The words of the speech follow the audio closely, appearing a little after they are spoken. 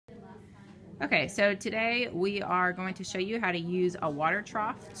Okay, so today we are going to show you how to use a water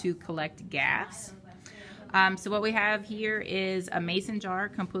trough to collect gas. So what we have here is a mason jar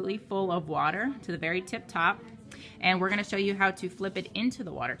completely full of water to the very tip top, and we're going to show you how to flip it into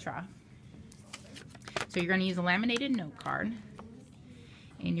the water trough. So you're going to use a laminated note card,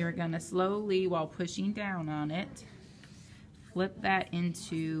 and you're going to slowly, while pushing down on it, flip that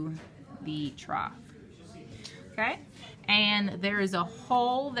into the trough. Okay? And there is a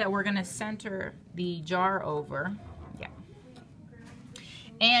hole that we're going to center the jar over. Yeah.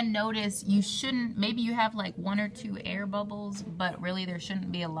 And notice you shouldn't, maybe you have like 1 or 2 air bubbles, but really there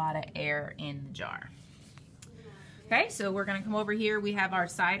shouldn't be a lot of air in the jar. Okay, so we're going to come over here. We have our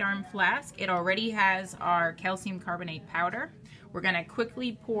sidearm flask. It already has our calcium carbonate powder. We're going to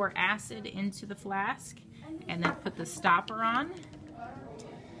quickly pour acid into the flask and then put the stopper on.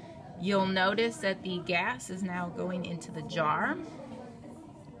 You'll notice that the gas is now going into the jar.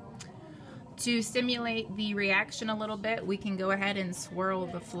 To stimulate the reaction a little bit, we can go ahead and swirl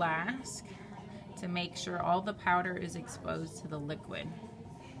the flask to make sure all the powder is exposed to the liquid.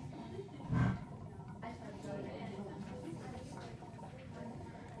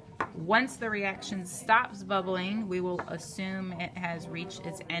 Once the reaction stops bubbling, we will assume it has reached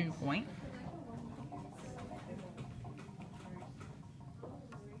its end point.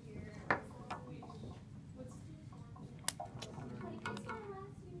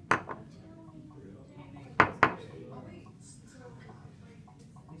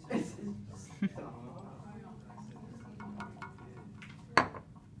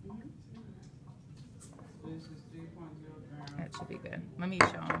 That should be good. Let me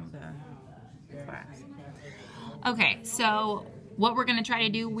show them the flask. Okay, so what we're going to try to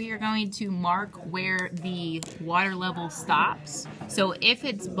do, we are going to mark where the water level stops. So if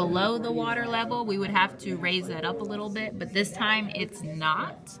it's below the water level, we would have to raise that up a little bit, but this time it's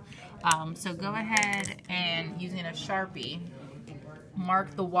not. So go ahead and, using a Sharpie,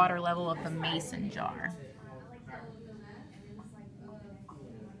 mark the water level of the mason jar.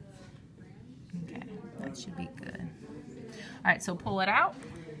 Okay, that should be good. All right, so pull it out.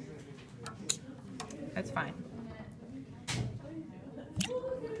 That's fine.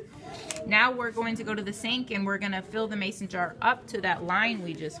 Now we're going to go to the sink and we're going to fill the mason jar up to that line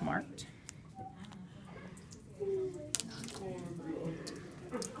we just marked.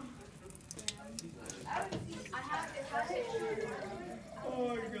 Oh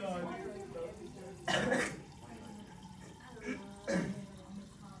my God.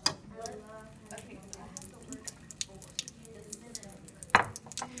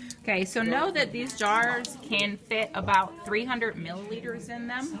 Okay, so know that these jars can fit about 300 milliliters in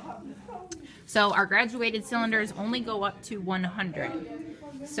them. So our graduated cylinders only go up to 100.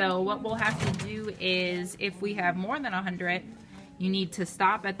 So what we'll have to do is, if we have more than 100, you need to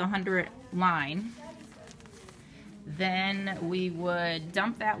stop at the 100 line. Then we would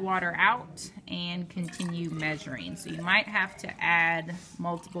dump that water out and continue measuring. So you might have to add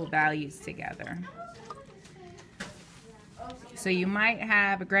multiple values together. So you might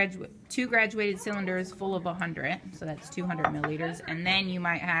have two graduated cylinders full of 100, so that's 200 milliliters, and then you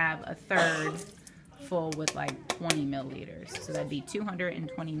might have a third full with like 20 milliliters. So that'd be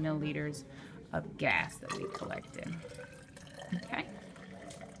 220 milliliters of gas that we collected. Okay.